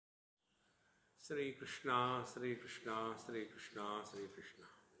Sri Krishna, Sri Krishna, Sri Krishna, Sri Krishna.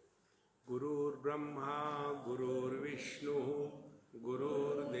 Gurur Brahma, Gurur Vishnu,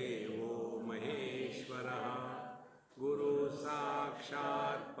 Gurur Devo Maheshwara, Guru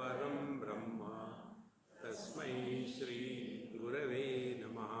Sakshat Param Brahma, Tasmai Shri Gurave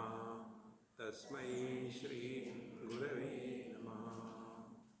Namaha, Tasmai Shri Gurave Namaha.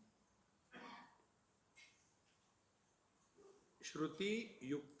 Shruti,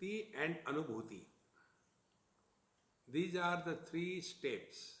 Yukti and Anubhuti. These are the three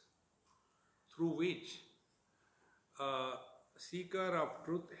steps through which a seeker of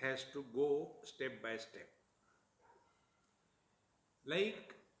truth has to go step by step.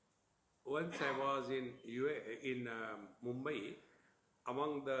 Like once I was in Mumbai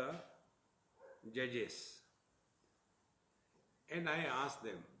among the judges, and I asked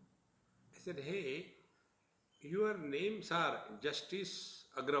them, I said, hey, your names are Justice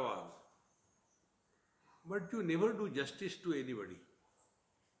Agrawal, but you never do justice to anybody.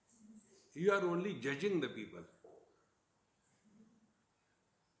 You are only judging the people.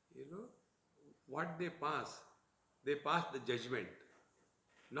 You know, what they pass the judgment,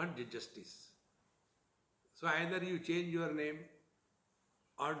 not the justice. So either you change your name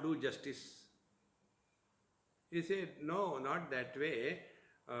or do justice. He said, no, not that way.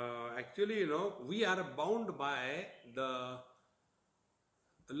 Actually, we are bound by the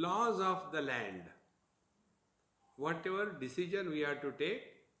laws of the land. Whatever decision we have to take,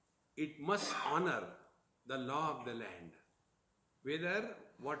 it must honor the law of the land. Whether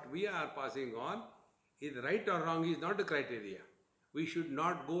what we are passing on is right or wrong is not the criteria. We should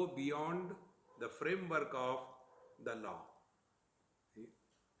not go beyond the framework of the law.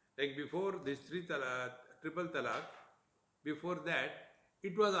 Like before this triple talaq, before that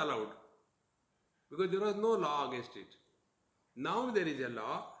it was allowed because there was no law against it. Now there is a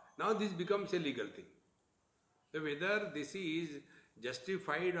law, now this becomes a legal thing. So whether this is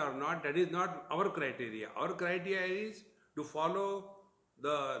justified or not, that is not our criteria. Our criteria is to follow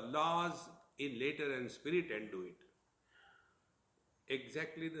the laws in letter and spirit and do it.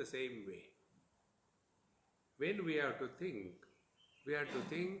 Exactly the same way. When we have to think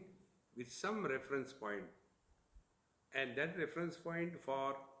with some reference point. And that reference point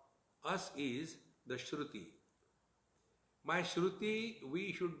for us is the Shruti. By Shruti,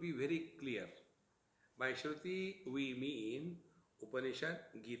 we should be very clear. By Shruti, we mean Upanishad,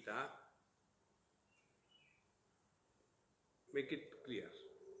 Gita. Make it clear.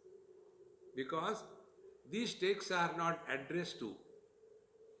 Because these texts are not addressed to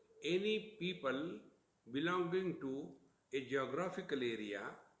any people belonging to a geographical area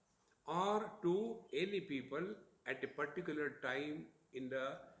or to any people at a particular time in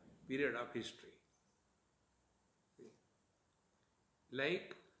the period of history.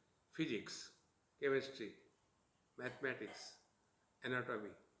 Like physics, chemistry, mathematics, anatomy.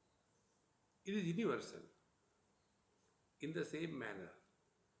 It is universal. In the same manner,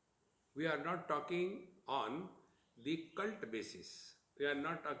 we are not talking on the cult basis. We are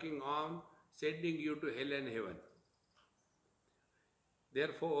not talking on sending you to hell and heaven.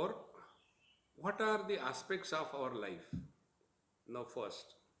 Therefore, what are the aspects of our life? Now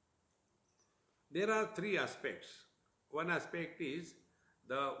first, there are three aspects. One aspect is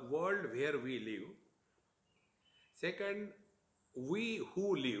the world where we live. Second, we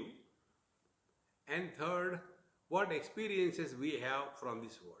who live. And third, what experiences we have from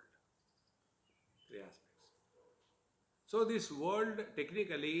this world. Three aspects. So this world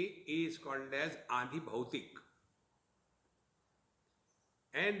technically is called as Adi Bhautik.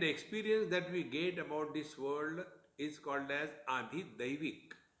 And the experience that we get about this world is called as Adi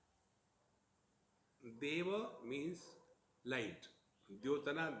Daivik. Deva means light.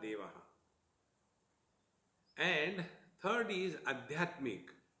 Dyotana Devaha. And third is Adhyatmik,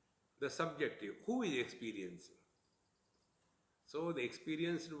 the subjective. Who is experiencing? So the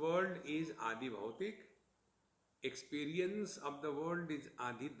experienced world is Adi Bhautik. Experience of the world is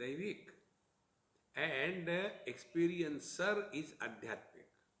Adi Daivik. And experiencer is Adhyatmik.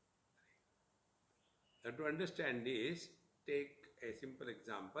 Now to understand this, take a simple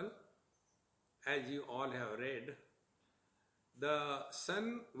example. As you all have read, the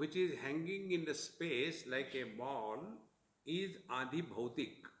sun which is hanging in the space like a ball is Adi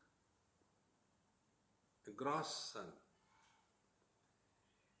Bhautik, a gross sun.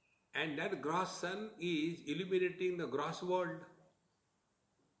 And that gross sun is illuminating the gross world.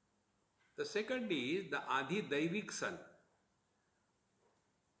 The second is the Adi Daivik sun.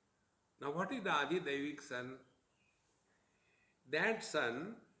 Now what is the Adi Daivik sun? That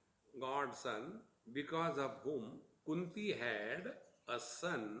sun, God's son, because of whom Kunti had a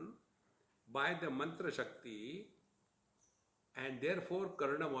son by the mantra Shakti, and therefore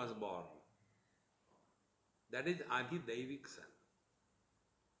Karna was born. That is Adi Daivik son.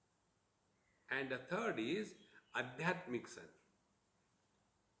 And the third is Adhyatmik son.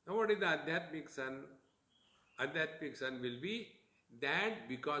 Now what is the Adhyatmik son? Adhyatmik son will be that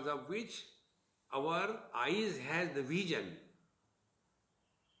because of which our eyes has the vision.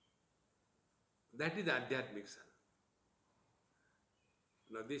 That is the Adhyatmik son.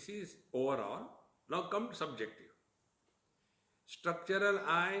 Now this is overall. Now come to subjective. Structural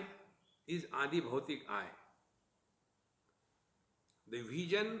eye is Adi Bhautik eye. The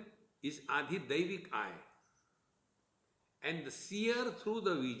vision is Adi Daivik eye. And the seer through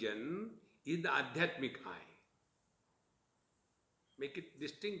the vision is the Adhyatmik eye. Make it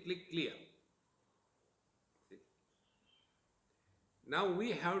distinctly clear. Now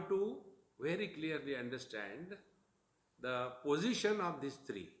we have to very clearly understand the position of these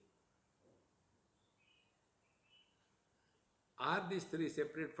three. Are these three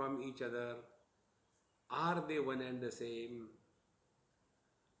separate from each other? Are they one and the same?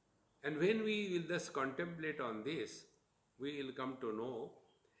 And when we will thus contemplate on this, we will come to know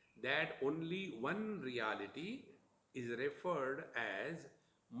that only one reality is referred as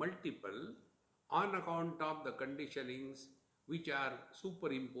multiple on account of the conditionings which are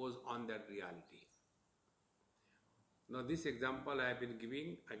superimposed on that reality. Now this example I have been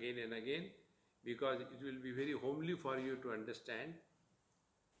giving again and again because it will be very homely for you to understand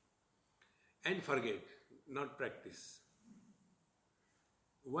and forget, not practice.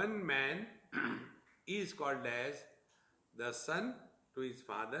 One man is called as the son to his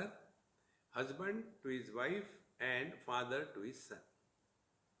father, husband to his wife, and father to his son.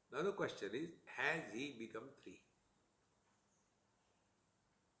 Now the question is, has he become three?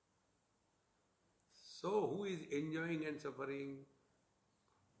 So who is enjoying and suffering?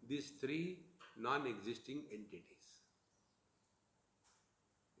 These three non-existing entities.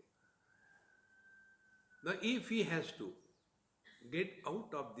 Now if he has to get out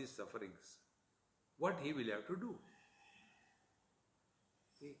of these sufferings, what he will have to do?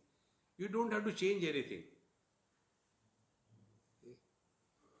 See? You don't have to change anything. See?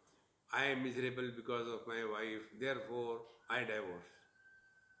 I am miserable because of my wife, therefore I divorce.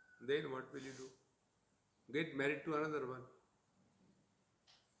 Then what will you do? Get married to another one.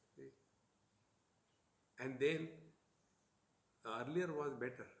 See? And then the earlier was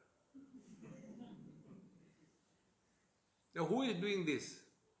better. Now who is doing this?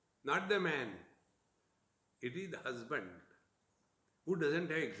 Not the man. It is the husband who doesn't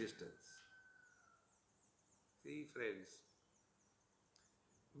have existence. See friends,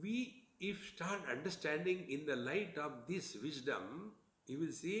 we if start understanding in the light of this wisdom, you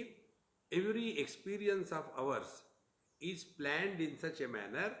will see every experience of ours is planned in such a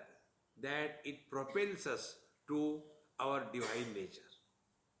manner that it propels us to our divine nature.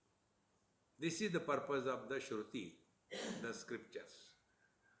 This is the purpose of the Shruti, the scriptures.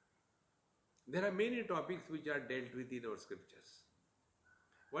 There are many topics which are dealt with in our scriptures.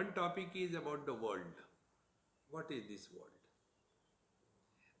 One topic is about the world. What is this world?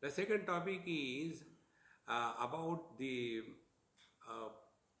 The second topic is about the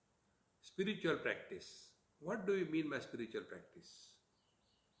spiritual practice. What do you mean by spiritual practice?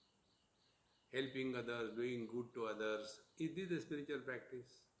 Helping others, doing good to others. Is this a spiritual practice?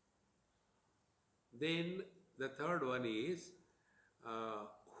 Then the third one is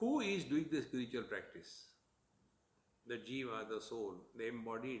who is doing the spiritual practice? The jiva, the soul, the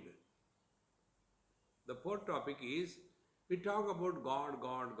embodied. The fourth topic is we talk about God,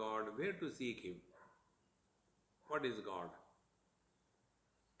 God, God, where to seek Him? What is God?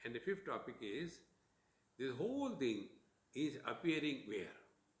 And the fifth topic is this whole thing is appearing where?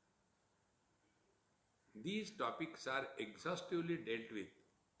 These topics are exhaustively dealt with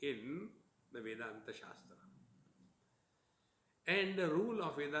in the Vedanta Shastra. And the rule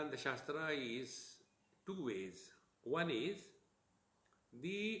of Vedanta Shastra is two ways. One is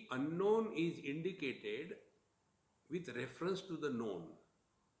the unknown is indicated with reference to the known.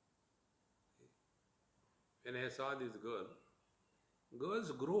 When I saw this girl,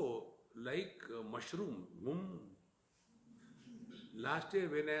 girls grow like a mushroom. Last year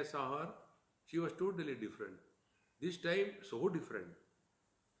when I saw her, she was totally different. This time, so different.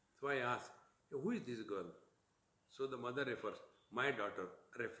 So I asked, who is this girl? So the mother refers, my daughter,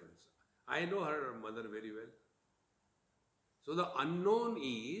 reference. I know her mother very well. So the unknown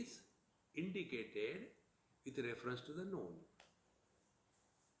is indicated with reference to the known.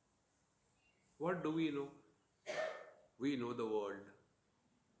 What do we know? We know the world.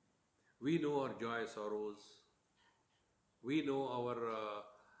 We know our joy, sorrows. We know our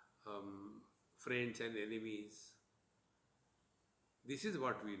friends and enemies. This is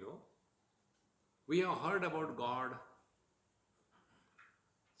what we know. We have heard about God.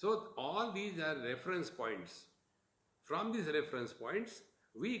 So all these are reference points. From these reference points,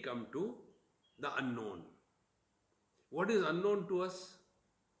 we come to the unknown. What is unknown to us?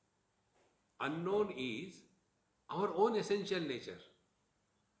 Unknown is our own essential nature.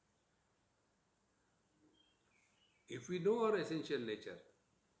 If we know our essential nature,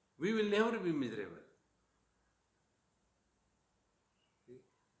 we will never be miserable.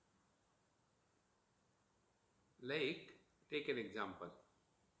 Like, take an example.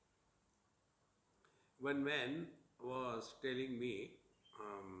 One man was telling me,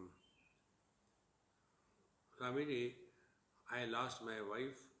 Swamiji, I lost my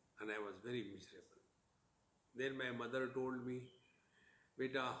wife and I was very miserable. Then my mother told me,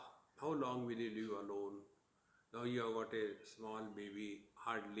 Beta, how long will you live alone? Now you have got a small baby,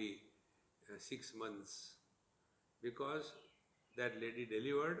 hardly 6 months. Because that lady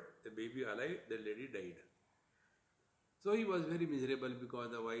delivered, the baby alive, the lady died. So he was very miserable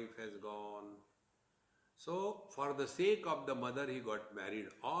because the wife has gone. So for the sake of the mother, he got married.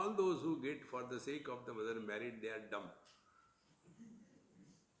 All those who get for the sake of the mother married, they are dumb.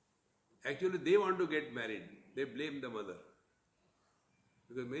 Actually, they want to get married. They blame the mother.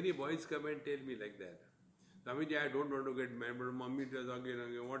 Because many boys come and tell me like that. Swamiji, I don't want to get married, but mommy does again.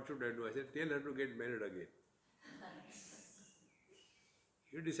 What should I do? I said, tell her to get married again.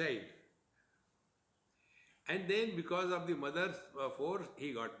 You decide. And then because of the mother's force,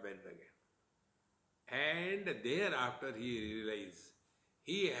 he got married again. And thereafter he realized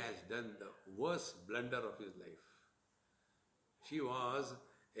he has done the worst blunder of his life. She was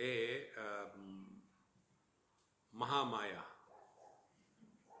a Mahamaya,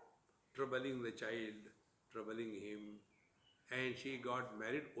 troubling the child, troubling him, and she got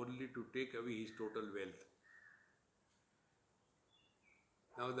married only to take away his total wealth.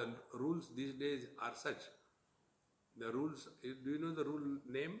 Now the rules these days are such. The rules, do you know the rule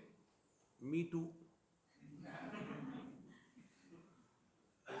name? Me too.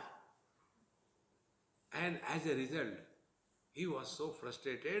 And as a result, he was so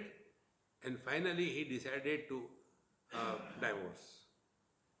frustrated and finally he decided to divorce.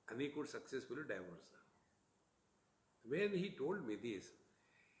 And he could successfully divorce her. When he told me this,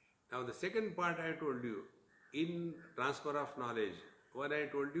 now the second part I told you, in transfer of knowledge, what I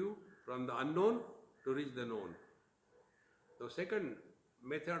told you, from the unknown to reach the known. The second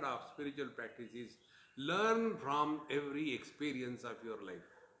method of spiritual practice is learn from every experience of your life.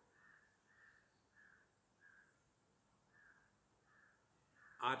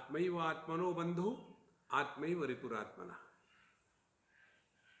 Atmaiva atmano bandhu, atmaiva ripuratmana.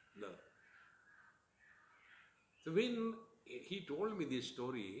 Learn. So when he told me this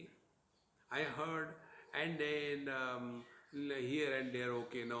story, I heard, and then here and there,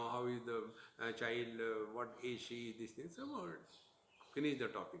 okay, now how is the child, what age she is, this thing, some words. Finish the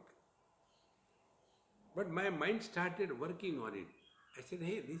topic. But my mind started working on it. I said,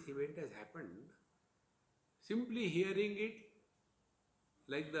 hey, this event has happened. Simply hearing it,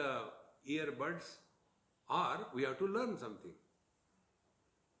 like the earbuds, or we have to learn something.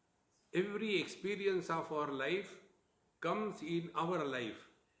 Every experience of our life comes in our life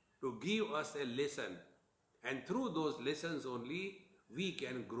to give us a lesson, and through those lessons only we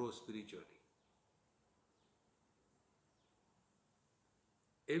can grow spiritually.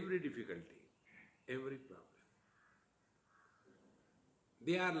 Every difficulty, every problem.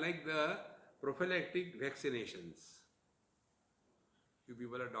 They are like the prophylactic vaccinations. You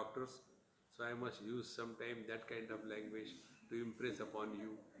people are doctors, so I must use sometime that kind of language to impress upon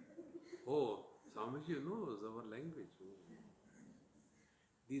you. Oh, Swamiji knows our language. Oh.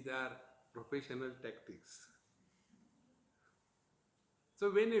 These are professional tactics.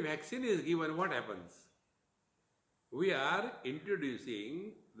 So when a vaccine is given, what happens? We are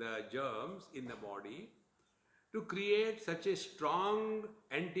introducing the germs in the body to create such a strong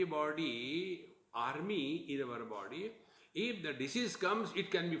antibody army in our body. If the disease comes, it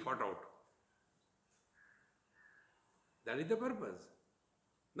can be fought out. That is the purpose.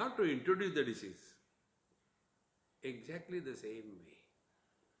 Not to introduce the disease. Exactly the same way.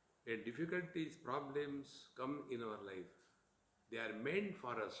 When difficulties, problems come in our life, they are meant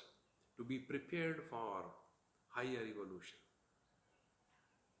for us to be prepared for higher evolution.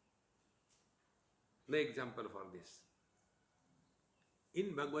 An example for this.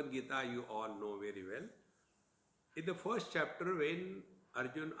 In Bhagavad Gita, you all know very well, in the first chapter when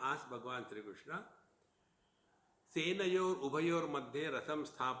Arjun asked Bhagavan Sri Krishna, Senayor Ubhayor Madhye Rasam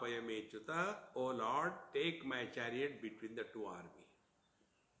Sthapaya Mechuta, O Lord, take my chariot between the two armies.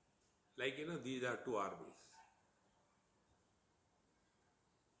 Like, these are two armies,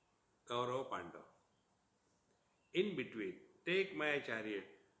 Kaurava, Pandava. In between, take my chariot.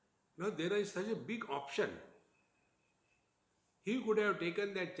 Now there is such a big option. He could have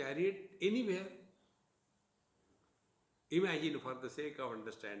taken that chariot anywhere. Imagine, for the sake of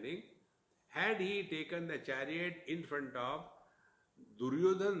understanding, had he taken the chariot in front of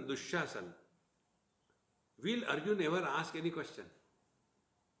Duryodhan, Dushasan, will Arjun ever ask any question?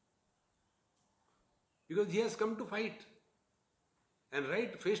 Because he has come to fight and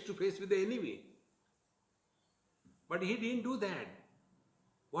right face to face with the enemy. But he didn't do that.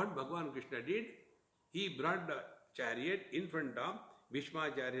 What Bhagavan Krishna did, he brought the chariot in front of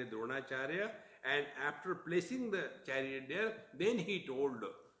Bhishmacharya, Dronacharya, and after placing the chariot there, then he told,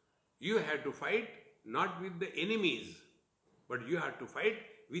 you have to fight not with the enemies, but you have to fight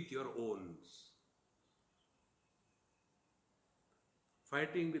with your own.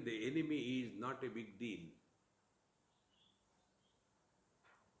 Fighting with the enemy is not a big deal.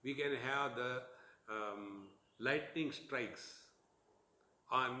 We can have the lightning strikes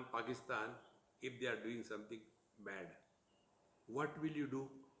on Pakistan if they are doing something bad. What will you do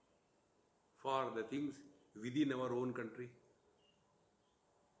for the things within our own country?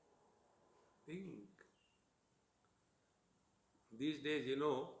 Think. These days,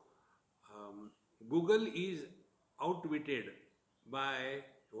 Google is outwitted by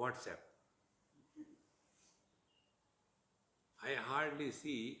WhatsApp. I hardly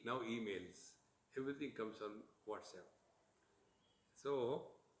see now emails. Everything comes on WhatsApp. So,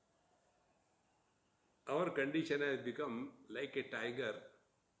 our condition has become like a tiger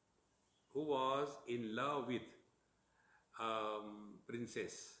who was in love with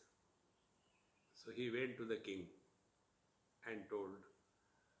princess. So he went to the king and told,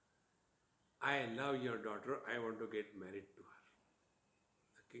 I love your daughter, I want to get married to her.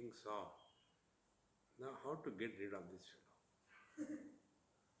 The king saw, now how to get rid of this fellow?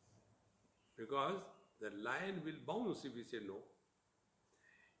 Because the lion will bounce if we say no.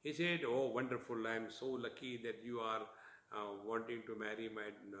 He said, oh wonderful, I am so lucky that you are wanting to marry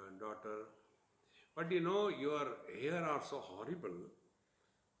my daughter. But your hair are so horrible.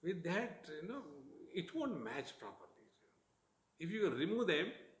 With that, it won't match properly. If you remove them,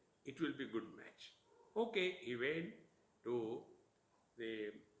 it will be good match. Okay, he went to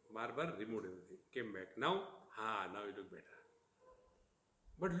the barber, removed everything, came back. Now you look better.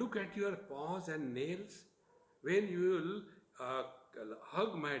 But look at your paws and nails. When you will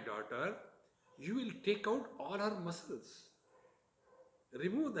hug my daughter, you will take out all her muscles.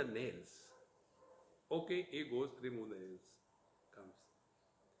 Remove the nails. Okay, he goes, remove the nails. Comes.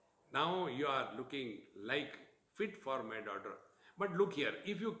 Now you are looking like fit for my daughter. But look here,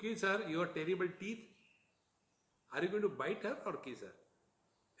 if you kiss her, your terrible teeth, are you going to bite her or kiss her?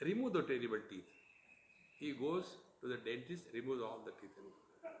 Remove the terrible teeth. He goes to the dentist, removes all the teeth.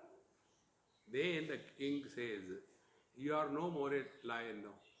 Then the king says, you are no more a lion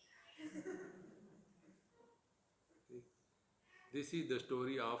now. This is the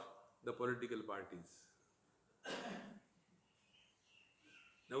story of the political parties.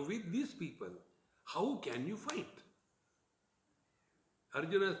 Now with these people, how can you fight?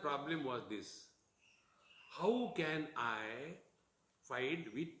 Arjuna's problem was this. How can I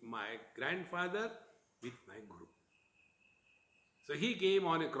fight with my grandfather, with my guru? So he came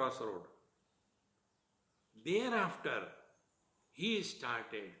on a crossroad. Thereafter, he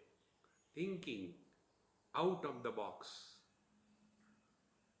started thinking out of the box.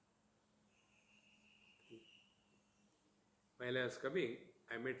 While I was coming,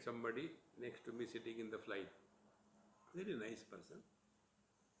 I met somebody next to me sitting in the flight. Very nice person.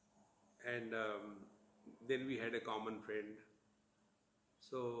 And then we had a common friend.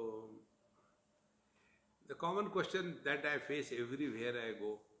 So, the common question that I face everywhere I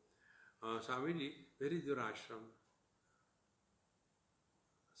go, Swamiji, where is your ashram?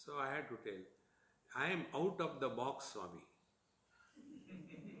 So I had to tell, I am out of the box, Swami.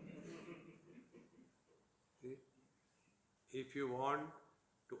 If you want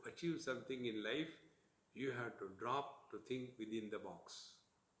to achieve something in life, you have to drop to think within the box.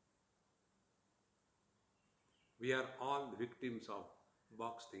 We are all victims of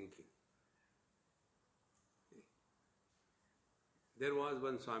box thinking. There was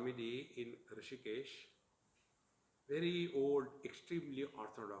one Swamiji in Rishikesh, very old, extremely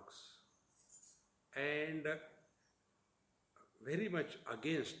orthodox, and very much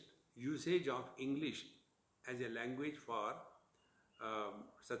against usage of English as a language for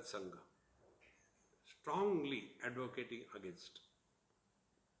satsanga, strongly advocating against.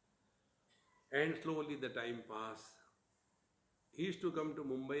 And slowly the time passed. He used to come to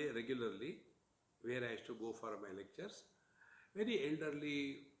Mumbai regularly, where I used to go for my lectures. Very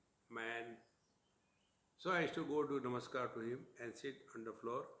elderly man. So I used to go do namaskar to him and sit on the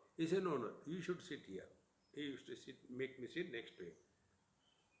floor. He said, no, you should sit here. He used to make me sit next to him.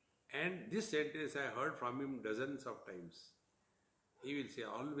 And this sentence I heard from him dozens of times. He will say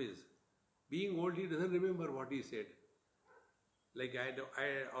always, being old, he doesn't remember what he said. Like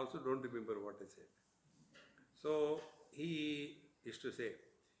I also don't remember what I said. So he used to say,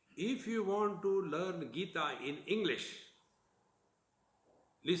 if you want to learn Gita in English,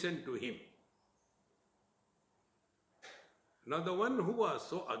 listen to him. Now the one who was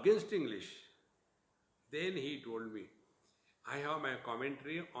so against English, then he told me, I have my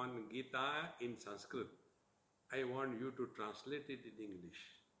commentary on Gita in Sanskrit. I want you to translate it in English.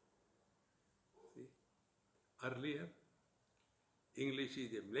 See? Earlier, English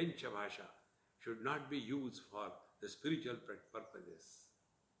is a mlencha bhasha, should not be used for the spiritual purposes.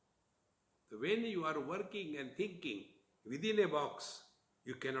 So when you are working and thinking within a box,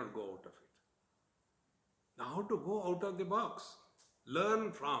 you cannot go out of it. Now how to go out of the box?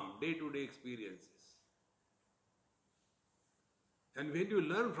 Learn from day-to-day experiences. And when you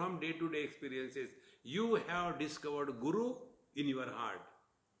learn from day-to-day experiences, you have discovered Guru in your heart.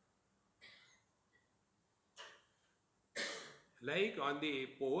 Like on the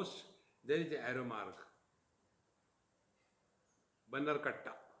post, there is an arrow mark. Banner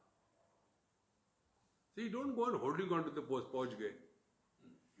katta. So you don't go on holding on to the post, poj gaye.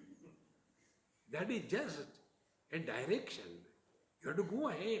 That is just a direction. You have to go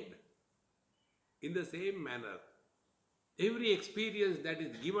ahead. In the same manner, every experience that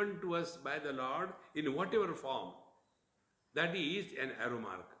is given to us by the Lord in whatever form, that is an arrow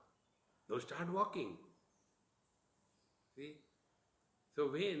mark. Now start walking. See? So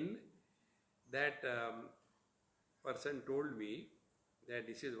when that person told me that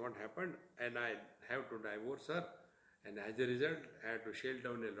this is what happened and I have to divorce her, and as a result I had to shell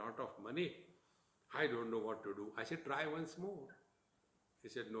down a lot of money, I don't know what to do. I said, try once more. He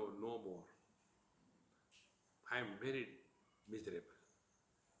said, no more. I am very miserable.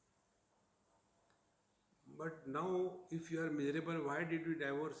 But now, if you are miserable, why did you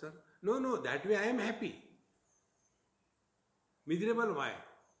divorce her? No, that way I am happy. Miserable, why?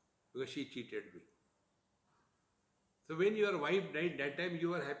 Because she cheated me. So when your wife died, that time you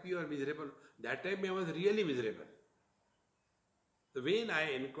were happy or miserable? That time I was really miserable. So when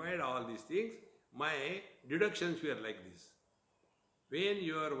I inquired all these things, my deductions were like this. When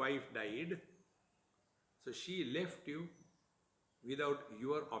your wife died, so she left you without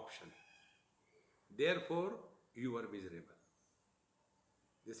your option. Therefore, you were miserable.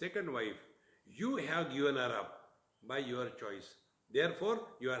 The second wife, you have given her up by your choice. Therefore,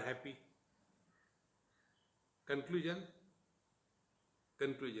 you are happy. Conclusion?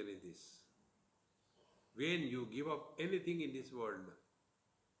 Conclusion is this. When you give up anything in this world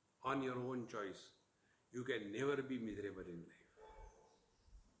on your own choice, you can never be miserable in life.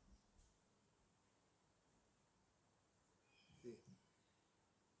 See?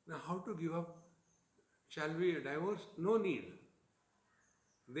 Now, how to give up? Shall we divorce? No need.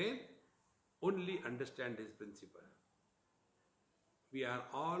 Then, only understand this principle. We are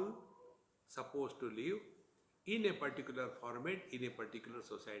all supposed to live in a particular format, in a particular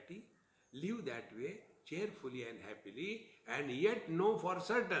society, live that way, cheerfully and happily, and yet know for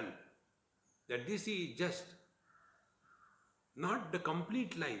certain that this is just not the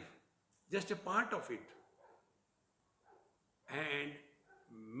complete life, just a part of it. And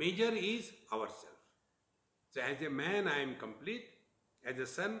major is ourselves. So as a man I am complete, as a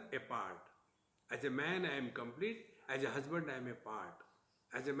son a part. As a man I am complete, as a husband I am a part.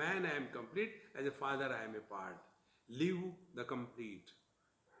 As a man I am complete, as a father I am a part. Live the complete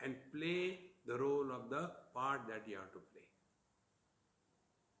and play the role of the part that you have to play.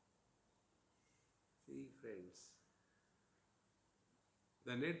 See, friends,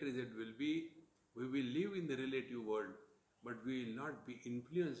 the net result will be, we will live in the relative world, but we will not be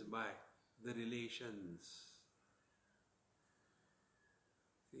influenced by the relations.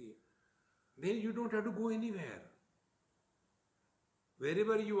 See, then you don't have to go anywhere.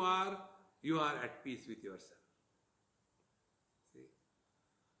 Wherever you are at peace with yourself. See?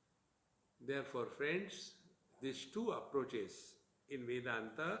 Therefore, friends, these two approaches in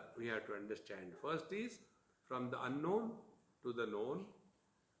Vedanta we have to understand. First is from the unknown to the known,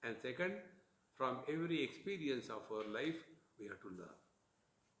 and second, from every experience of our life we have to learn.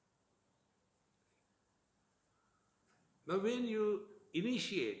 Now, when you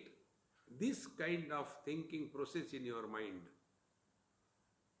initiate this kind of thinking process in your mind,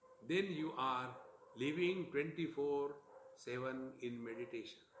 then you are living 24/7 7 in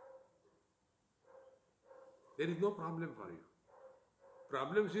meditation. There is no problem for you.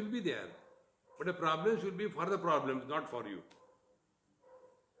 Problems will be there, but the problems will be for the problems, not for you.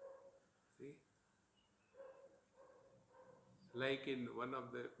 See? Like in one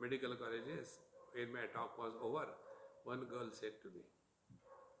of the medical colleges, when my talk was over, one girl said to me,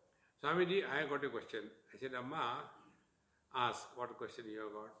 Swamiji, I got a question. I said, Amma, ask what question you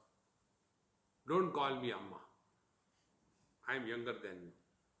have got. Don't call me Amma. I am younger than you.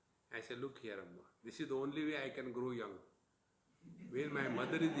 I said, look here, Amma. This is the only way I can grow young. When my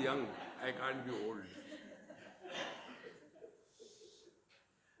mother is young, I can't be old.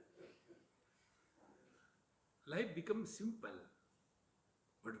 Life becomes simple,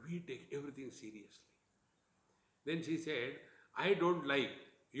 but we take everything seriously. Then she said, I don't like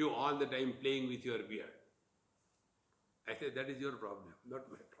you all the time playing with your beard. I said, that is your problem, not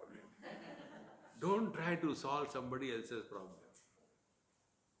my problem. Don't try to solve somebody else's problem.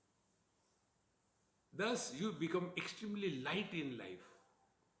 Thus, you become extremely light in life.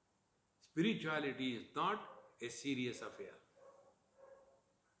 Spirituality is not a serious affair.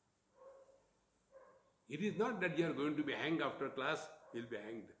 It is not that you are going to be hanged after class, you will be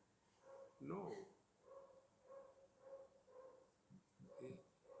hanged. No.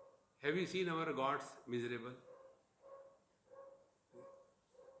 Have you seen our gods miserable?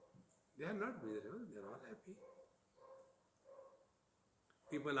 They are not miserable, they are all happy.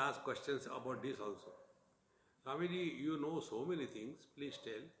 People ask questions about this also. Swamiji, you know so many things, please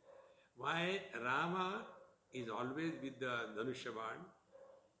tell. Why Rama is always with the Dhanushyaban,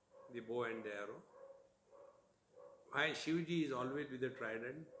 the bow and the arrow? Why Shivji is always with the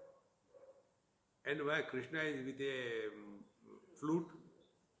trident? And why Krishna is with a flute?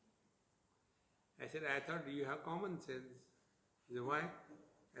 I said, I thought you have common sense. He said, why?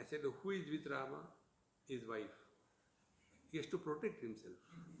 I said, who is with Rama? His wife. He has to protect himself.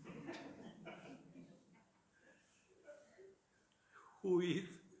 Who is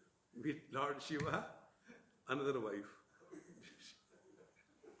with Lord Shiva? Another wife.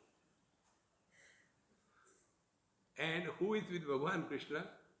 And who is with Bhagavan Krishna?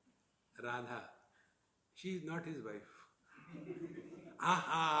 Radha. She is not his wife.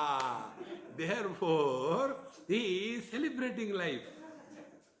 Aha! Therefore, he is celebrating life.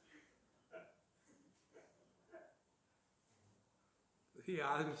 He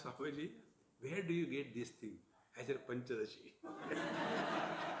asked me, Swamiji, where do you get this thing? I said, Panchadashi.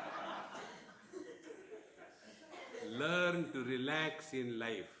 Learn to relax in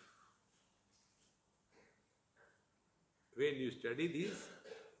life. When you study this,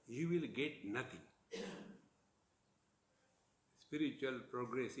 you will get nothing. Spiritual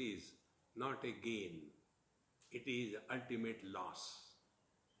progress is not a gain. It is ultimate loss.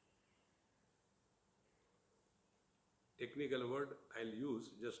 Technical word I'll use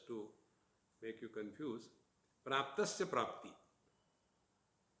just to make you confused. Praptasya prapti.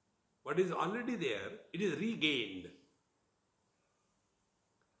 What is already there, it is regained.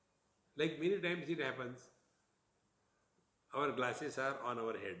 Like many times it happens, our glasses are on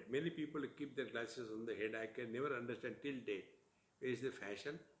our head. Many people keep their glasses on the head. I can never understand till date. Where is the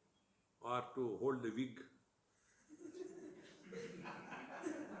fashion? Or to hold the wig?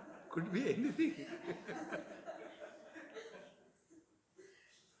 Could be anything.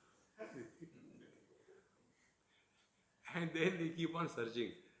 And then they keep on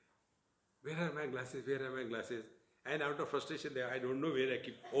searching. Where are my glasses? Where are my glasses? And out of frustration, I don't know where I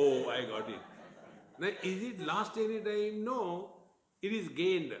keep. Oh, I got it. Now, is it lost any time? No. It is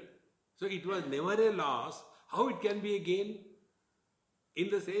gained. So it was never a loss. How it can be a gain? In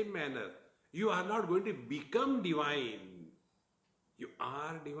the same manner, you are not going to become divine. You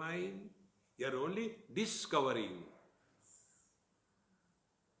are divine. You are only discovering.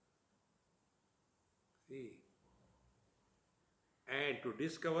 See? And to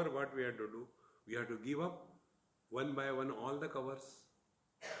discover what we have to do, we have to give up one by one all the covers.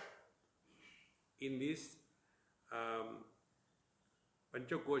 In this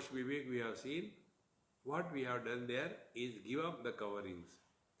Panchakosh Vivek we have seen, what we have done there is give up the coverings.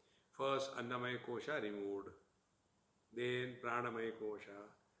 First Annamaya Kosha removed, then Pranamaya Kosha,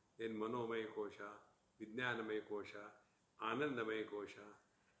 then Manomaya Kosha, Vijnanamaya Kosha, Anandamaya Kosha,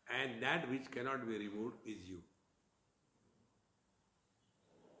 and that which cannot be removed is you.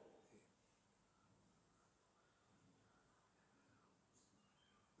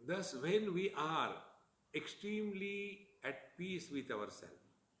 Thus, when we are extremely at peace with ourselves,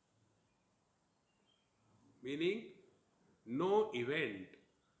 meaning no event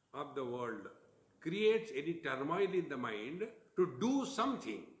of the world creates any turmoil in the mind to do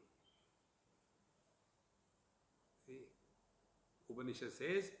something. See? Upanishad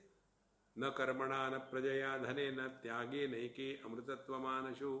says, na karmana na prajaya dhane na tyage naike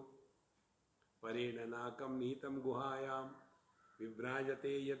amritatvamanasu parena nakam nihitam guhayam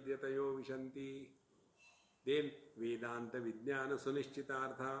vibrajate yadyatayo vishanti. Then Vedanta Vijnana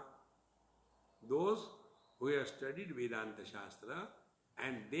Sunishchitartha. Those who have studied Vedanta Shastra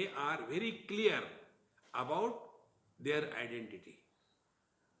and they are very clear about their identity.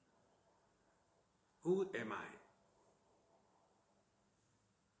 Who am I?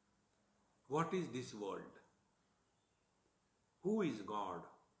 What is this world? Who is God?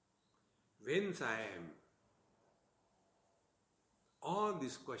 Whence I am? All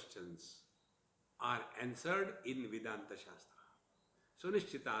these questions are answered in Vedanta Shastra.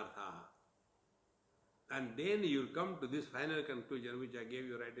 Sunishchitartha. And then you will come to this final conclusion which I gave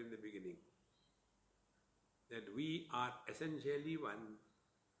you right in the beginning. That we are essentially one,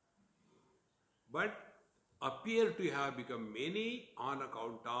 but appear to have become many on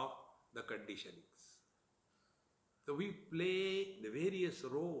account of the conditionings. So we play the various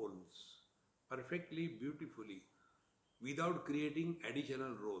roles perfectly, beautifully, without creating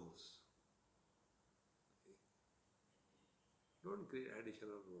additional roles. Don't create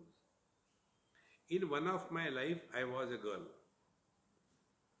additional roles. In one of my life, I was a girl.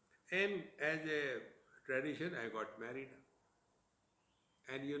 And as a tradition, I got married.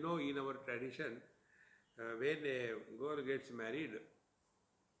 And you know, in our tradition, when a girl gets married,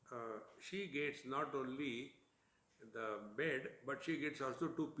 she gets not only the bed, but she gets also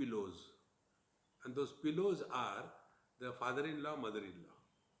 2 pillows. And those pillows are the father-in-law, mother-in-law.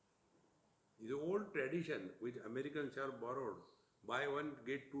 It's an old tradition which Americans have borrowed. Buy one,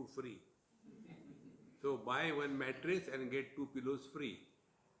 get 2 free. So buy one mattress and get 2 pillows free.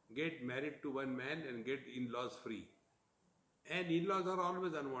 Get married to one man and get in-laws free. And in-laws are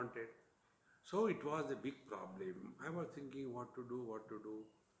always unwanted. So it was a big problem. I was thinking what to do.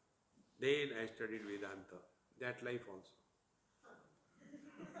 Then I studied Vedanta. That life also.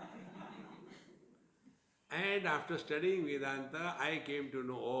 And after studying Vedanta, I came to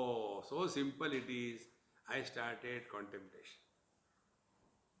know, oh, so simple it is. I started contemplation.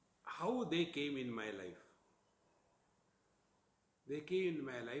 How they came in my life? They came in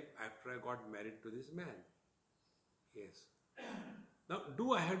my life after I got married to this man. Yes. Now,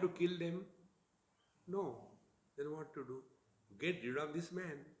 do I have to kill them? No. Then what to do? Get rid of this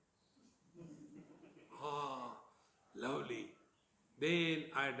man. Ah, lovely. Then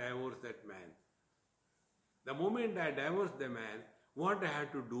I divorced that man. The moment I divorced the man, what I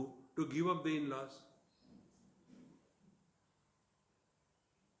had to do to give up the in-laws?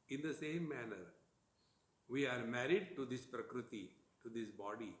 In the same manner, we are married to this prakriti, to this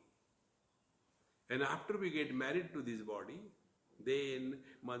body. And after we get married to this body, then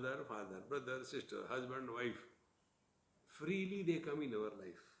mother, father, brother, sister, husband, wife, freely they come in our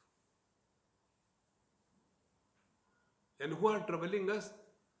life. And who are troubling us?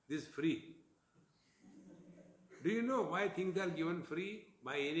 This free. Do you know why things are given free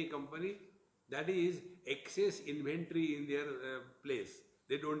by any company? That is excess inventory in their place.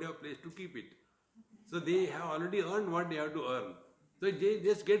 They don't have place to keep it. So they have already earned what they have to earn. So they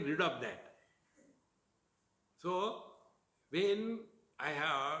just get rid of that. So when I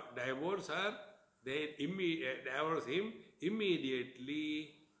have divorced her, then divorce him,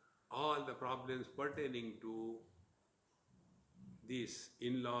 immediately all the problems pertaining to these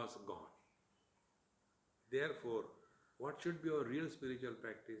in-laws gone. Therefore, what should be our real spiritual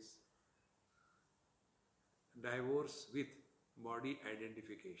practice? Divorce with body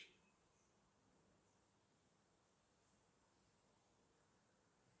identification.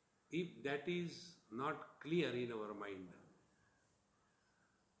 If that is not clear in our mind,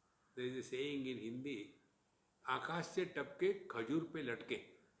 there is a saying in Hindi, आकाश से टपके खजूर पे लटके.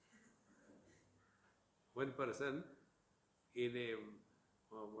 One person in a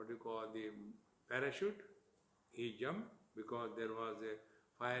the parachute, he jumped because there was a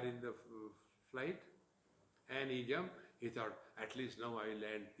fire in the flight, and he jumped. He thought, at least now I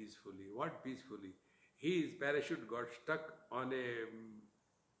land peacefully. What peacefully? His parachute got stuck on a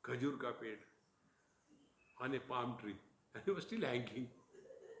khajur ka ped, on a palm tree, and he was still hanging.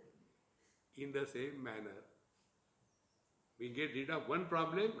 In the same manner, we get rid of one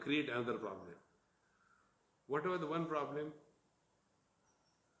problem, create another problem. What was the one problem?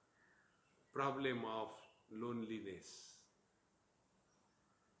 Problem of loneliness.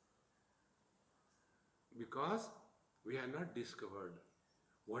 Because we have not discovered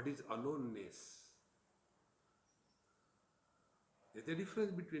what is aloneness. There's a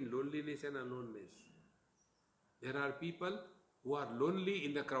difference between loneliness and aloneness. There are people who are lonely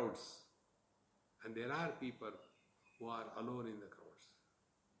in the crowds, and there are people who are alone in the crowd.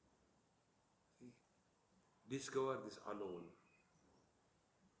 discover this alone.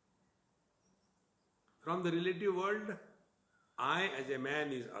 From the relative world, I as a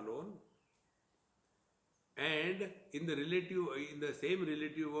man is alone, and in the same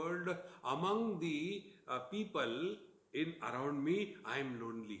relative world, among the people in around me, I am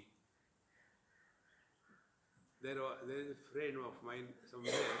lonely. There is a friend of mine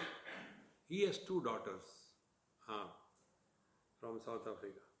somewhere. He has two daughters from South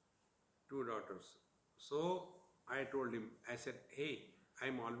Africa. Two daughters. So I told him, I said, hey,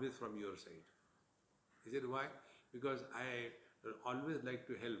 I'm always from your side. He said, why? Because I always like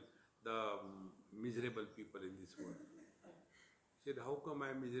to help the miserable people in this world. He said, how come I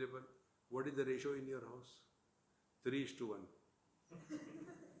am miserable? What is the ratio in your house? 3:1.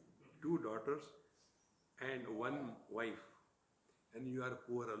 Two daughters and one wife, and you are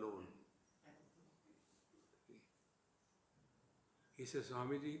poor alone. He says,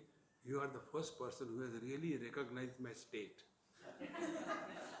 Swamiji, you are the first person who has really recognized my state.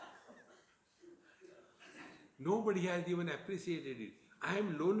 Nobody has even appreciated it. I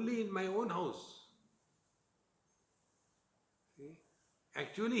am lonely in my own house. See?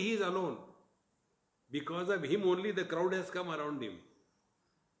 Actually, he is alone. Because of him only the crowd has come around him.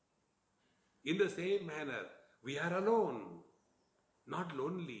 In the same manner, we are alone, not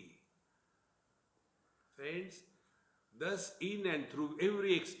lonely. Friends, thus in and through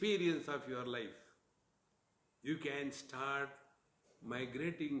every experience of your life, you can start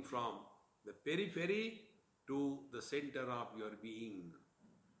migrating from the periphery to the center of your being.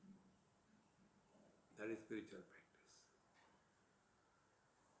 That is spiritual practice.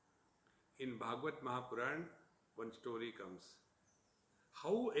 In Bhagavad Mahapuran, one story comes.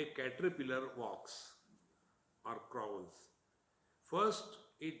 How a caterpillar walks or crawls. First,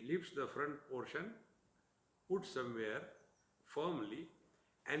 it lifts the front portion, puts somewhere firmly,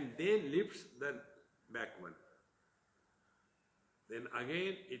 and then lifts the back one. Then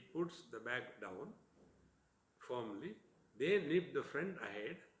again it puts the back down firmly, then lift the front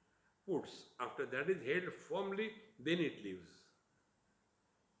ahead, puts. After that is held firmly, then it leaves.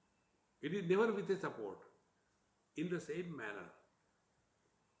 It is never with a support. In the same manner,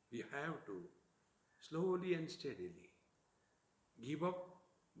 we have to slowly and steadily give up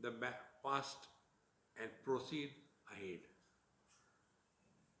the past and proceed ahead.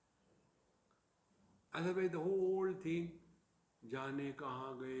 Otherwise, the whole thing, jaane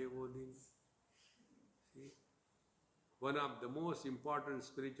kahan gaye wo din. See, one of the most important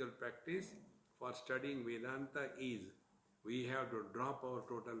spiritual practice for studying Vedanta is we have to drop our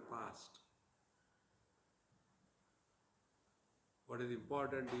total past. What is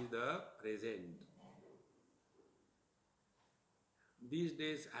important is the present. These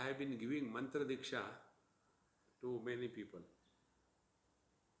days I have been giving mantra diksha to many people.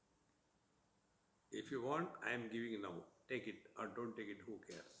 If you want, I am giving now. Take it or don't take it, who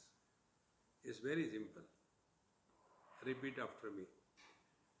cares? It's very simple. Repeat after me.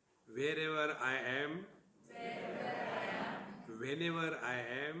 Wherever I am, whenever I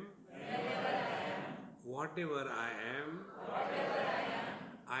am, whatever I am,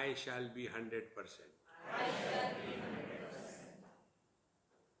 I shall be 100%.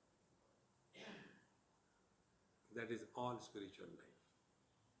 That is all spiritual life.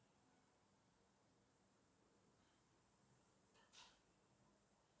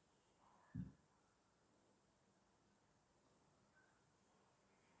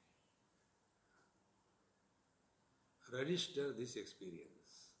 Register this experience.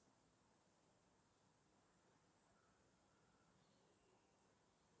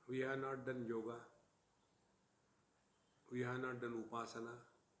 We have not done yoga. We have not done upasana.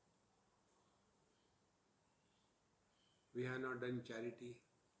 We have not done charity.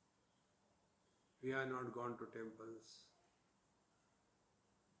 We have not gone to temples.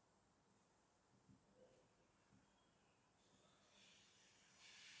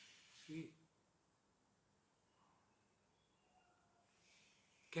 See,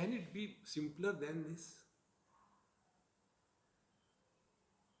 can it be simpler than this?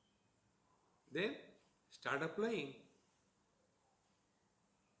 Then start applying.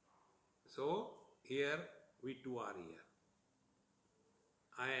 So here we two are here.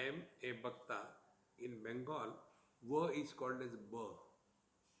 I am a bhakta. In Bengal, va is called as ba.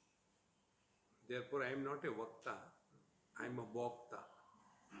 Therefore, I am not a vakta. I am a bhakta.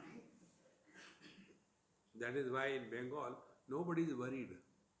 That is why in Bengal, nobody is worried.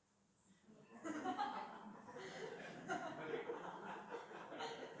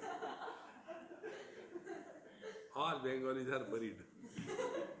 All Bengalis are buried.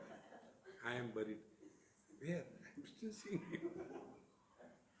 I am buried. Where? I am still seeing you.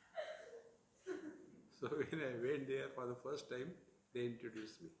 So when I went there for the first time, they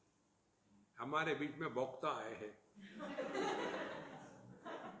introduced me. हमारे बीच में वक्ता आए हैं.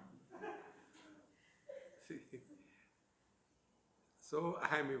 So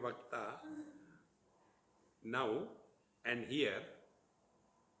I am a Vakta now and here.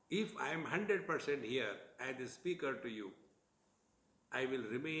 If I am 100% here as a speaker to you, I will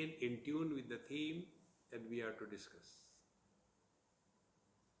remain in tune with the theme that we are to discuss.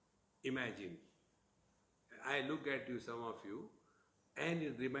 Imagine, I look at you, some of you, and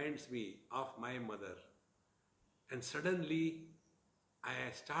it reminds me of my mother. And suddenly,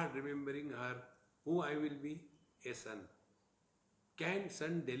 I start remembering her, who I will be, a son. Can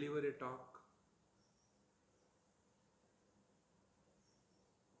son deliver a talk?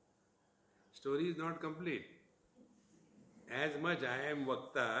 Story is not complete. As much I am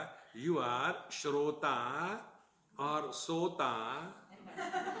Vakta, you are Shrota or Sota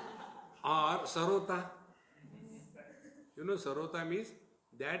or Sarota. You know Sarota means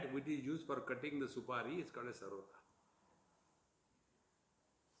that which is used for cutting the supari is called a Sarota.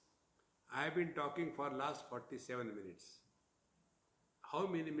 I have been talking for last 47 minutes. How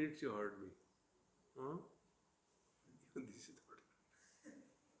many minutes you heard me? Huh?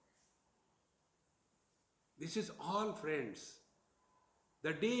 This is all, friends.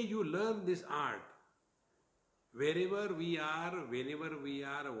 The day you learn this art, wherever we are, whenever we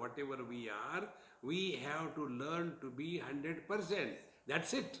are, whatever we are, we have to learn to be 100%.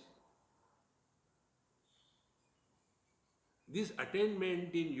 That's it. This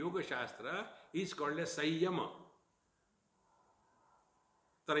attainment in Yoga Shastra is called a Sayyama.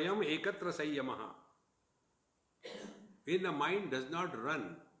 Trayam ekatra Sayyamaha. When the mind does not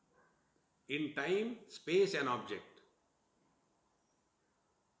run in time, space and object.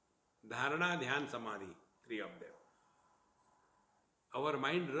 Dharana, Dhyan, Samadhi, three of them. Our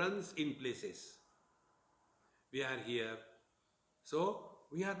mind runs in places. We are here. So,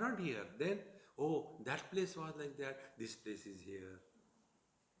 we are not here. Then, oh, that place was like that. This place is here.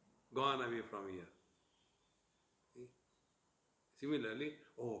 Gone away from here. See? Similarly,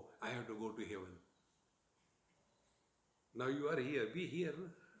 oh, I have to go to heaven. Now you are here. Be here.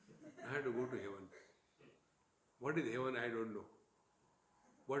 I have to go to heaven. What is heaven? I don't know.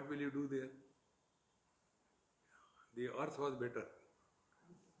 What will you do there? The earth was better.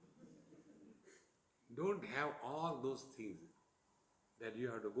 Don't have all those things that you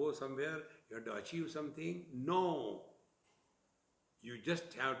have to go somewhere, you have to achieve something. No. You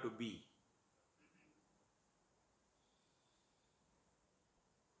just have to be.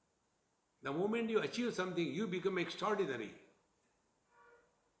 The moment you achieve something, you become extraordinary.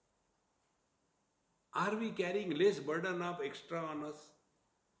 Are we carrying less burden of extra on us?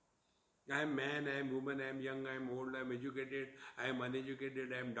 I am man, I am woman, I am young, I am old, I am educated, I am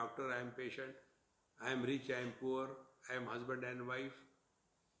uneducated, I am doctor, I am patient, I am rich, I am poor, I am husband and wife.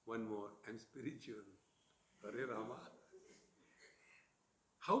 One more, I am spiritual. Hare Rama.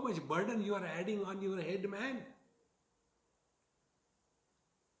 How much burden you are adding on your head, man?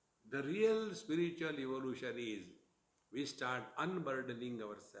 The real spiritual evolution is we start unburdening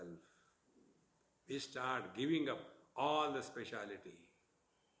ourselves. We start giving up all the speciality.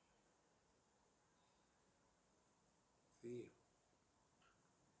 See,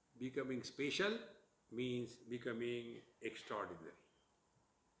 becoming special means becoming extraordinary.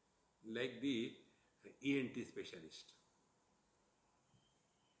 Like the ENT specialist.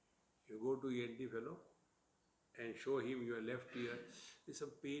 You go to ENT fellow and show him your left ear. There's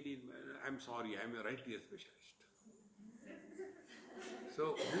some pain in my... I'm sorry, I'm a right ear specialist.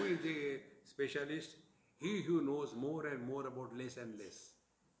 So who is the specialist? He who knows more and more about less and less.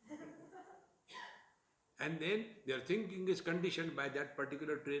 And then their thinking is conditioned by that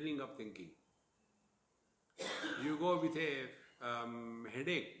particular training of thinking. You go with a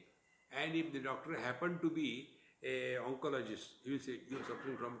headache, and if the doctor happened to be an oncologist, he will say, you are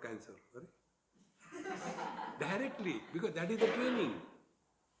suffering from cancer. Directly, because that is the training.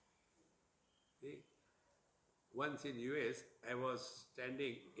 See? Once in US, I was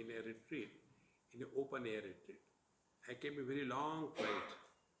standing in a retreat, in an open air retreat. I came a very long flight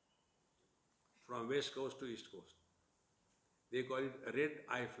from West Coast to East Coast. They call it a red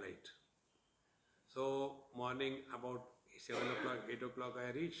eye flight. So morning about 7 o'clock, 8 o'clock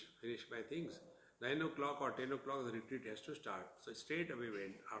I reached, finished my things. 9 o'clock or 10 o'clock the retreat has to start. So straight away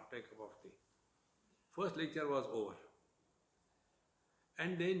went after a cup of tea. First lecture was over.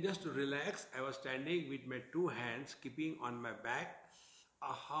 And then just to relax, I was standing with my two hands keeping on my back,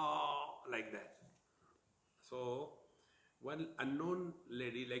 like that. So one unknown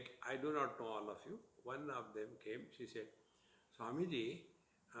lady, like I do not know all of you, one of them came, she said, Swamiji,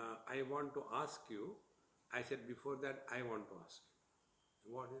 I want to ask you, I said, before that, I want to ask.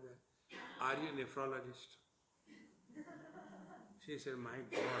 What is that? Are you a nephrologist? She said, my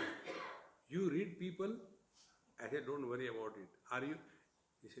God, you read people? I said, don't worry about it. Are you?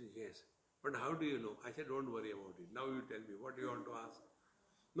 He said, yes. But how do you know? I said, don't worry about it. Now you tell me, what do you want to ask?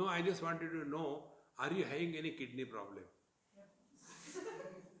 No, I just wanted to know, are you having any kidney problem?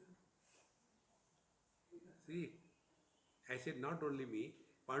 See, I said, not only me,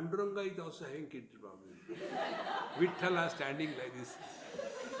 Panduranga is also having kidney problem. Vithala standing like this.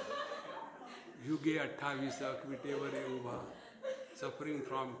 Yuge 28 vitevare ubha, suffering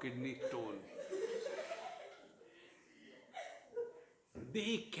from kidney stone.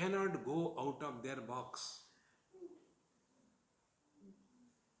 They cannot go out of their box.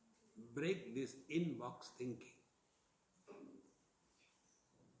 Break this in-box thinking.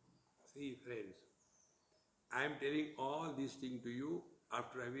 See, friends, I am telling all these things to you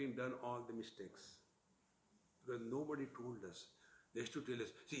after having done all the mistakes. Because nobody told us. They used to tell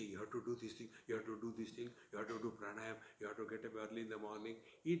us, see, you have to do this thing, you have to do this thing, you have to do pranayam, you have to get up early in the morning.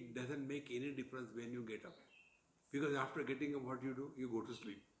 It doesn't make any difference when you get up. Because after getting up, what you do? You go to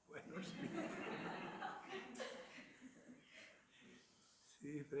sleep. Why not sleep?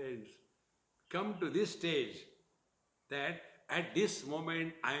 See, friends, come to this stage that at this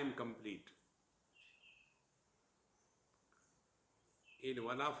moment I am complete. In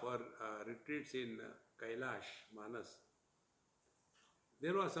one of our retreats in Kailash, Manas,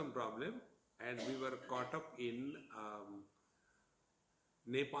 there was some problem and we were caught up in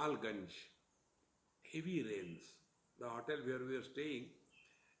Nepalganj. Heavy rains. The hotel where we were staying,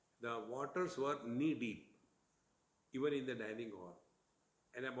 the waters were knee deep, even in the dining hall.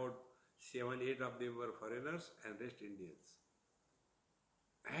 And about 7-8 of them were foreigners and rest Indians.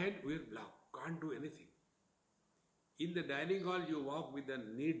 And we were blocked, can't do anything. In the dining hall, you walk with the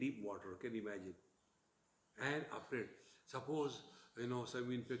knee-deep water, can you imagine? And afraid, suppose,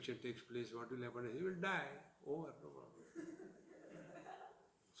 some infection takes place, what will happen? He will die. Over, no problem.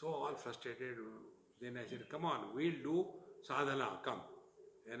 So all frustrated. Then I said, come on, we'll do sadhana, come.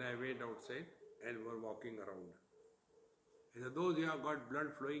 And I went outside and were walking around. I said, those who have got blood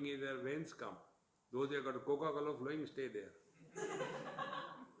flowing in their veins, come. Those who have got Coca-Cola flowing, stay there.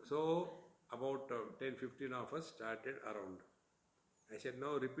 So about 10-15 of us started around. I said,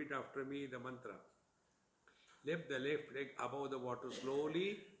 now repeat after me the mantra. Lift the left leg above the water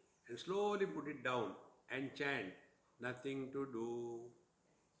slowly and slowly put it down and chant, nothing to do.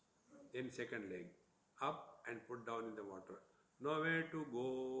 Then second leg, up and put down in the water. Nowhere to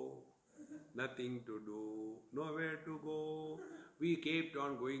go, nothing to do, nowhere to go. We kept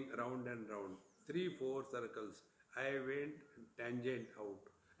on going round and round, 3-4 circles. I went tangent out.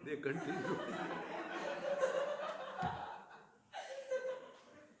 They continued.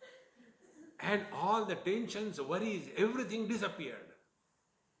 And all the tensions, worries, everything disappeared.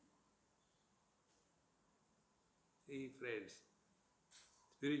 See, friends,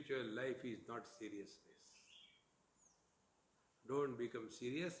 spiritual life is not seriousness. Don't become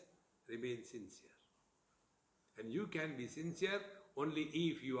serious, remain sincere. And you can be sincere only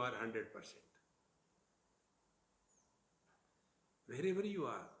if you are 100%. Wherever you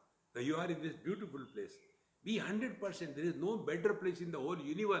are, now you are in this beautiful place, be 100%. There is no better place in the whole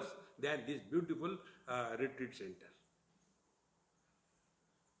universe than this beautiful retreat center.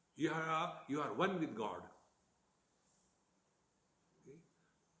 You are one with God. Okay?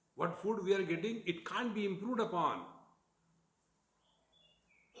 What food we are getting, it can't be improved upon.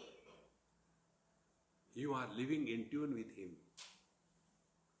 You are living in tune with Him.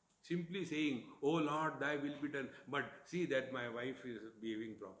 Simply saying, oh Lord, thy will be done. But see that my wife is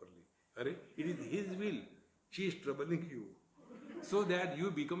behaving properly. It is His will. She is troubling you so that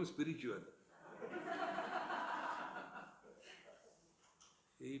you become spiritual.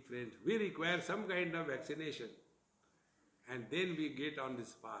 See, friends, we require some kind of vaccination and then we get on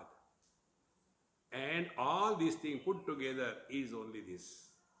this path. And all these things put together is only this.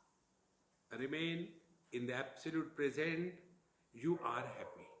 Remain in the absolute present, you are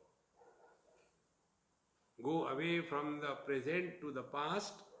happy. Go away from the present to the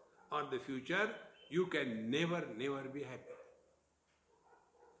past or the future, you can never be happy.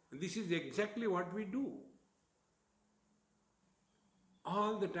 And this is exactly what we do.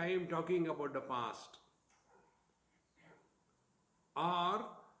 All the time talking about the past. Or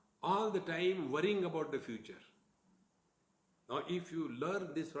all the time worrying about the future. Now if you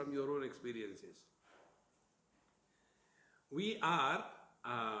learn this from your own experiences, we are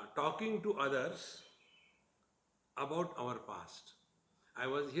talking to others about our past. I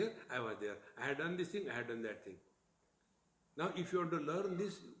was here, I was there. I had done this thing, I had done that thing. Now if you want to learn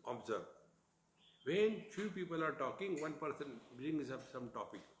this, observe. When few people are talking, one person brings up some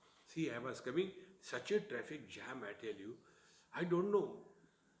topic. See, I was coming, such a traffic jam, I tell you. I don't know.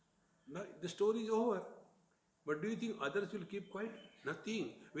 Now, the story is over. But do you think others will keep quiet? Nothing.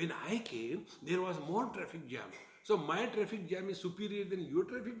 When I came, there was more traffic jam. So my traffic jam is superior than your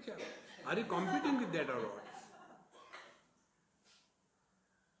traffic jam. Are you competing with that or what?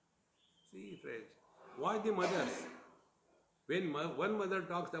 See, friends, why the mothers? When one mother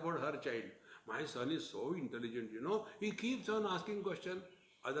talks about her child, my son is so intelligent, he keeps on asking question.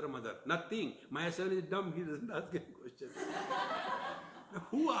 Other mother, nothing. My son is dumb, he doesn't ask any question.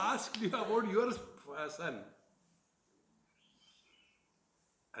 Who asked you about your son?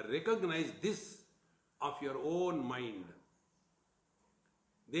 Recognize this of your own mind.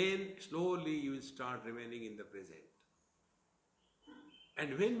 Then slowly you will start remaining in the present.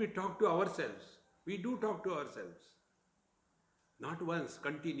 And when we talk to ourselves, we do talk to ourselves. Not once,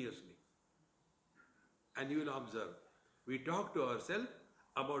 continuously. And you will observe, we talk to ourselves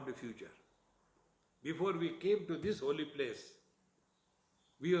about the future. Before we came to this holy place,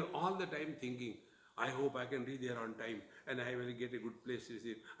 we were all the time thinking, I hope I can reach there on time and I will get a good place to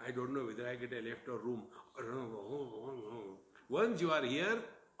sit. I don't know whether I get a left or room. Once you are here,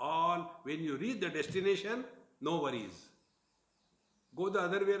 when you reach the destination, no worries. Go the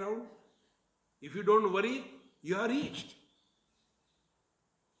other way around. If you don't worry, you are reached.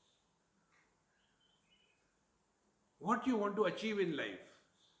 What you want to achieve in life?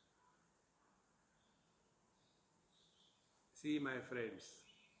 See, my friends,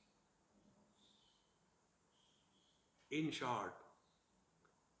 in short,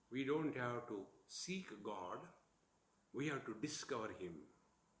 we don't have to seek God, we have to discover Him.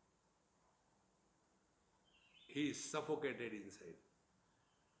 He is suffocated inside.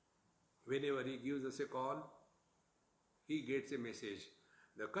 Whenever He gives us a call, He gets a message.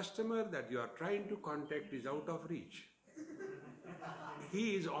 The customer that you are trying to contact is out of reach.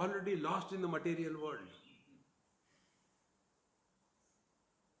 He is already lost in the material world.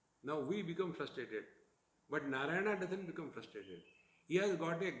 Now we become frustrated. But Narayana doesn't become frustrated. He has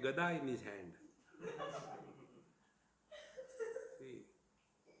got a gada in his hand. See,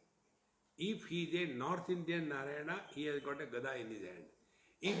 if he is a North Indian Narayana, he has got a gada in his hand.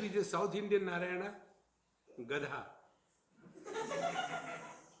 If he is a South Indian Narayana, gada.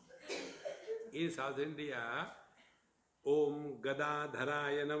 In South India, Om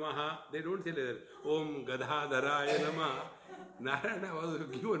Gadadharaya Namaha. They don't say that. Om Gadadharaya Namaha. Narayana was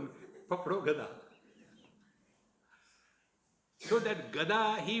given Papro Gada. So that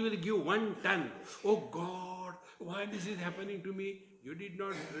Gada, he will give 1 ton. Oh God, why this is happening to me? You did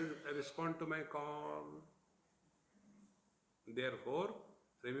not respond to my call. Therefore,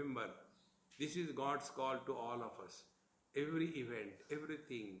 remember, this is God's call to all of us. Every event,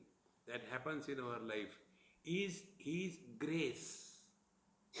 everything that happens in our life is His grace.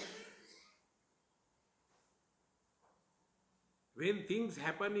 When things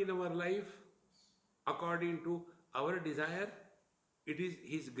happen in our life according to our desire, it is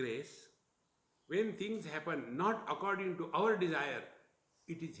His grace. When things happen not according to our desire,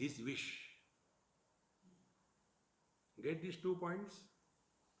 it is His wish. Get these 2 points?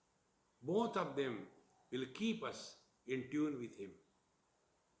 Both of them will keep us in tune with Him.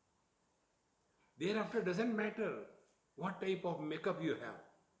 Thereafter, doesn't matter what type of makeup you have.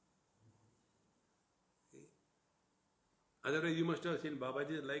 See? Otherwise, you must have seen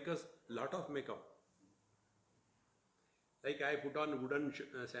Babaji like us, lot of makeup. Like I put on wooden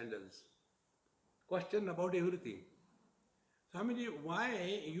sandals. Question about everything. Swamiji,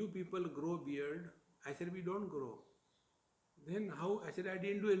 why you people grow beard? I said, we don't grow. Then how? I said, I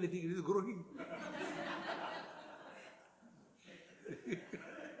didn't do anything, it is growing.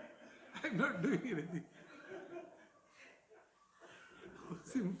 I'm not doing anything. How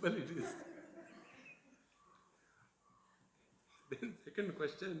simple it is. Then second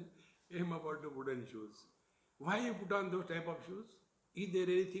question came about the wooden shoes. Why you put on those type of shoes? Is there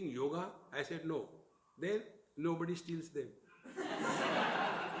anything yoga? I said no. Then nobody steals them.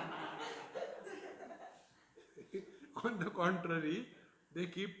 On the contrary, they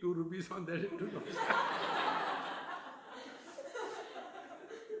keep 2 rupees on that.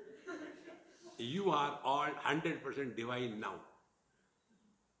 You are all 100% divine now.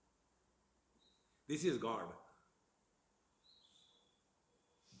 This is God.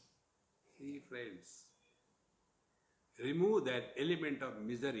 See, friends, remove that element of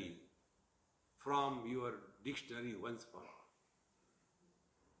misery from your dictionary once for all.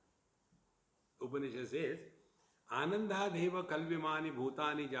 Upanishad says, Anandadeva kalvimani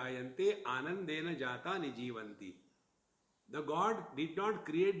bhutani jayante anandena jatani jivanti. The God did not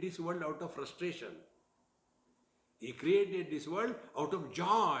create this world out of frustration. He created this world out of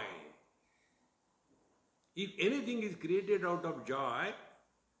joy. If anything is created out of joy,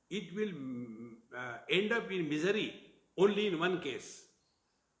 it will end up in misery only in one case.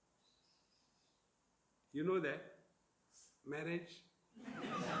 You know that? Marriage.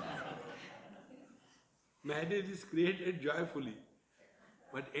 Marriage is created joyfully,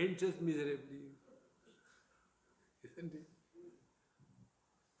 but ends just miserably. Isn't it?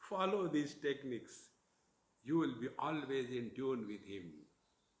 Follow these techniques. You will be always in tune with Him.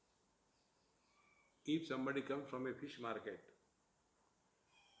 If somebody comes from a fish market,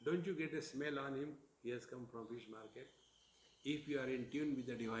 don't you get a smell on him? He has come from fish market. If you are in tune with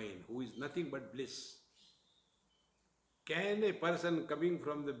the Divine, who is nothing but bliss, can a person coming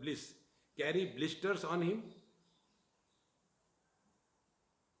from the bliss carry blisters on him?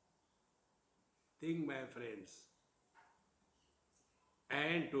 Think, my friends.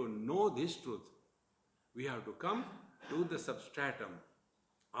 And to know this truth, we have to come to the substratum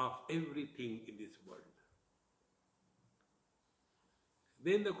of everything in this world.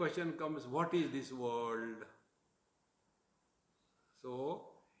 Then the question comes, what is this world? So,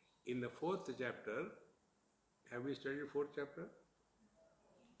 in the 4th chapter, have we studied 4th chapter?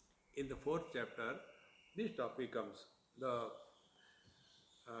 In the 4th chapter, this topic comes. The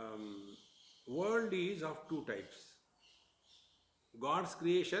world is of two types. God's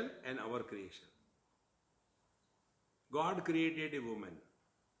creation and our creation. God created a woman.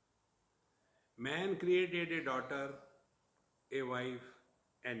 Man created a daughter, a wife,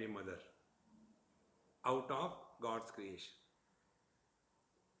 and a mother out of God's creation.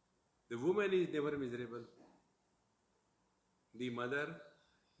 The woman is never miserable. The mother,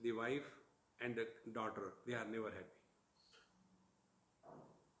 the wife, and the daughter, they are never happy.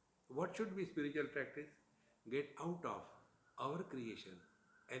 What should be spiritual practice? Get out of our creation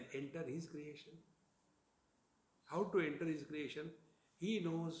and enter His creation. How to enter His creation? He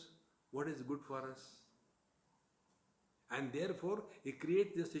knows what is good for us. And therefore, He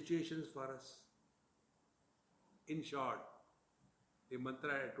creates the situations for us. In short, the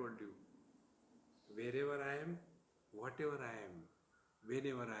mantra I told you, wherever I am, whatever I am,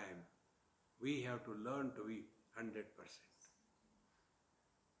 whenever I am, we have to learn to be 100%.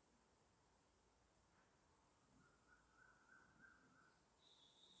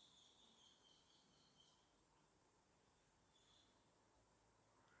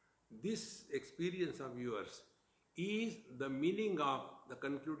 This experience of yours is the meaning of the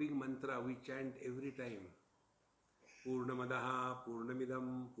concluding mantra we chant every time. Purnamadaha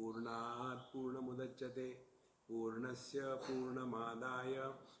Purnamidam Purnat Purnamudachyate Purnasya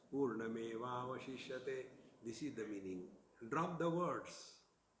Purnamadaya Purnamevavashishyate. This is the meaning. Drop the words.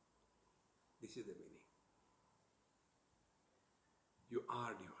 This is the meaning. You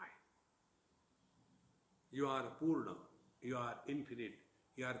are divine. You are Purna. You are infinite.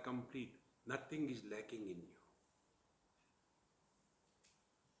 You are complete. Nothing is lacking in you.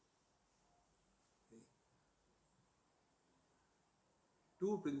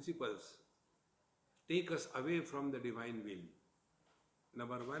 Two principles take us away from the divine will.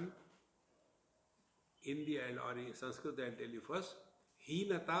 Number one, in the or in Sanskrit I'll tell you first,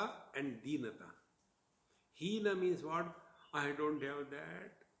 Heenata and Deenata. Heena means what? I don't have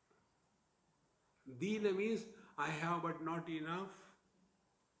that. Deena means I have but not enough.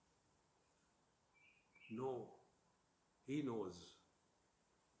 No, He knows.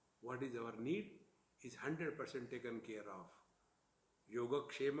 What is our need is 100% taken care of.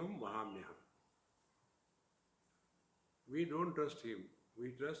 Yogakshemam vahamyaham. We don't trust Him.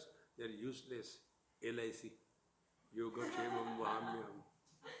 We trust their useless LIC. Yogakshemam vahamyaham.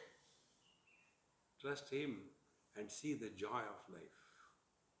 Trust Him and see the joy of life.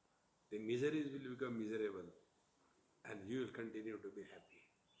 The miseries will become miserable and you will continue to be happy.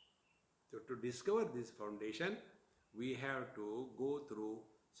 So to discover this foundation, we have to go through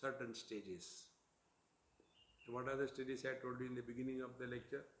certain stages. What are the stages I told you in the beginning of the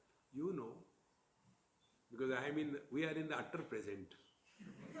lecture? You know, because we are in the utter present.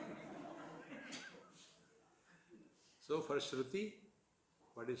 So for Shruti,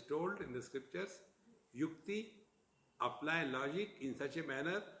 what is told in the scriptures, Yukti, apply logic in such a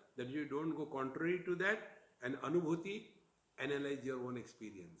manner that you don't go contrary to that, and Anubhuti, analyze your own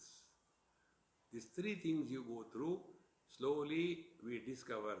experience. These three things you go through, slowly we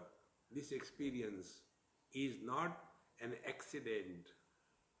discover this experience is not an accident.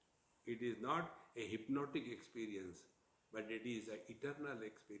 It is not a hypnotic experience, but it is an eternal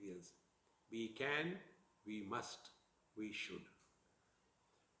experience. We can, we must, we should.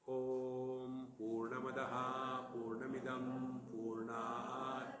 ॐ पूर्णमदः पूर्णमिदं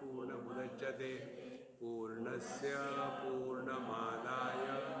पूर्णात् पूर्णमुदच्यते पूर्णस्य पूर्णमादाय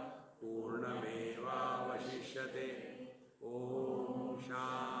पूर्णमेवावशिष्यते ॐ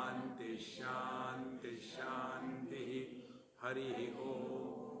शान्ति शान्ति शान्तिः हरिः ॐ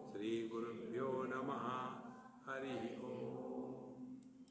श्रीगुरुभ्यो नमः हरिः ॐ